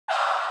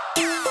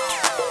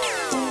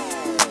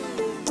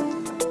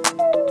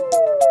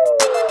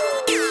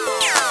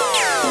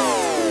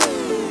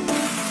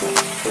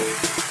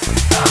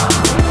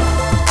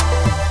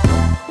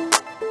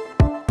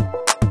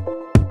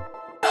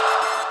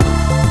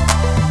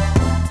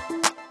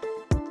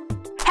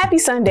Happy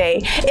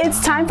Sunday.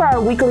 It's time for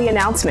our weekly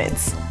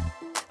announcements.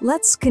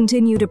 Let's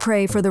continue to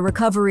pray for the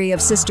recovery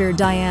of Sister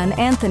Diane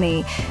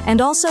Anthony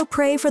and also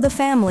pray for the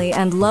family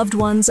and loved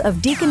ones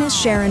of Deaconess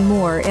Sharon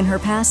Moore in her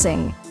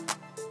passing.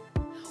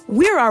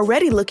 We're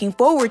already looking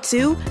forward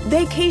to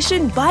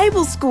Vacation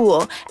Bible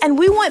School, and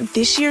we want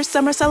this year's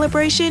summer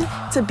celebration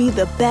to be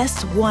the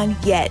best one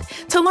yet.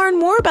 To learn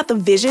more about the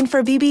vision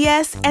for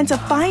VBS and to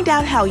find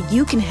out how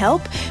you can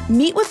help,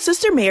 meet with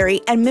Sister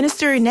Mary and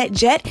Minister Annette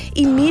Jett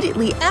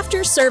immediately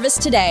after service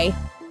today.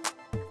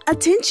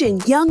 Attention,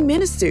 young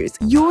ministers.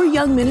 Your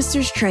Young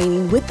Ministers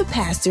training with the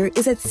pastor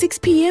is at 6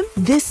 p.m.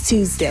 this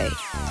Tuesday.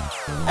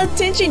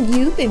 Attention,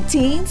 youth and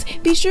teens.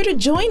 Be sure to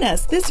join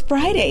us this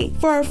Friday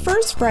for our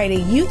first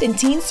Friday youth and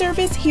teen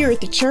service here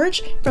at the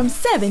church from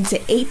 7 to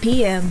 8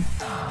 p.m.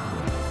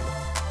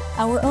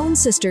 Our own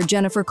Sister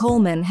Jennifer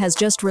Coleman has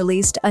just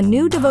released a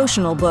new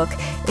devotional book,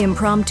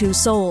 Impromptu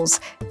Souls,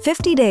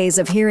 50 Days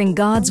of Hearing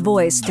God's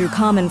Voice Through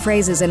Common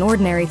Phrases and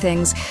Ordinary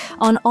Things,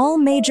 on all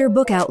major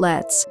book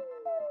outlets.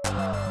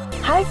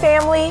 Hi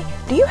family,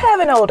 do you have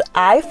an old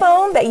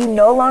iPhone that you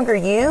no longer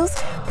use?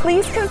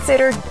 Please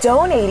consider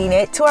donating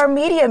it to our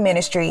media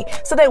ministry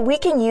so that we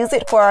can use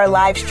it for our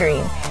live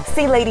stream.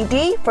 See Lady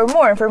D for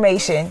more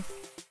information.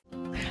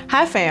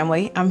 Hi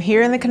family, I'm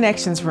here in the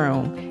Connections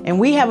Room, and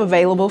we have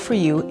available for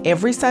you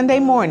every Sunday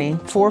morning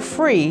for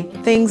free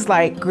things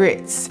like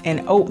grits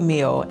and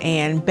oatmeal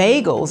and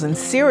bagels and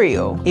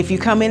cereal. If you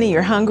come in and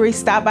you're hungry,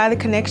 stop by the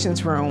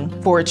Connections Room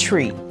for a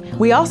treat.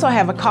 We also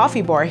have a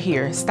coffee bar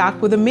here stocked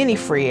with a mini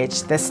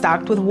fridge that's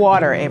stocked with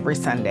water every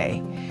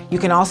Sunday. You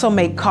can also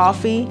make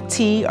coffee,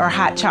 tea, or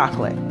hot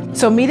chocolate.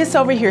 So meet us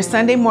over here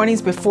Sunday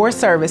mornings before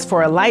service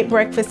for a light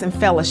breakfast and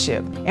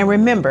fellowship. And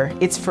remember,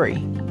 it's free.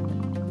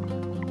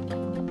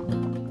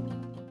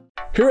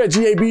 Here at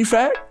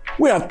GABFAC,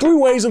 we have 3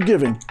 ways of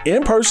giving: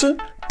 in person,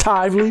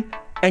 Tithely,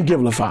 and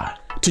GiveLify.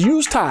 To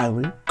use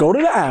Tithely, go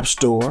to the App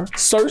Store,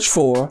 search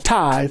for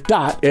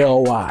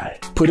tithe.ly.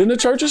 Put in the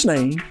church's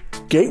name,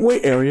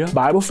 Gateway Area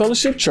Bible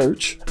Fellowship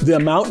Church, the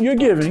amount you're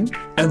giving,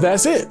 and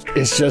that's it.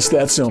 It's just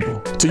that simple.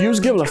 To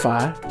use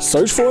GiveLify,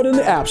 search for it in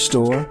the App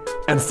Store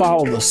and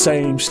follow the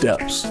same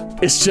steps.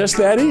 It's just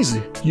that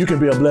easy. You can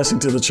be a blessing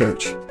to the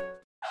church.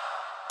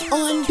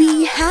 On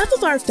behalf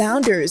of our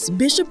founders,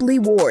 Bishop Lee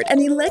Ward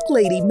and elect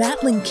Lady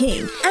Madeline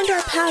King, and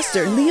our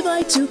pastor,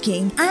 Levi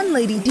King, and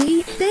Lady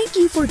D, thank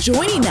you for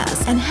joining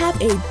us and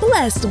have a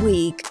blessed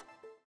week.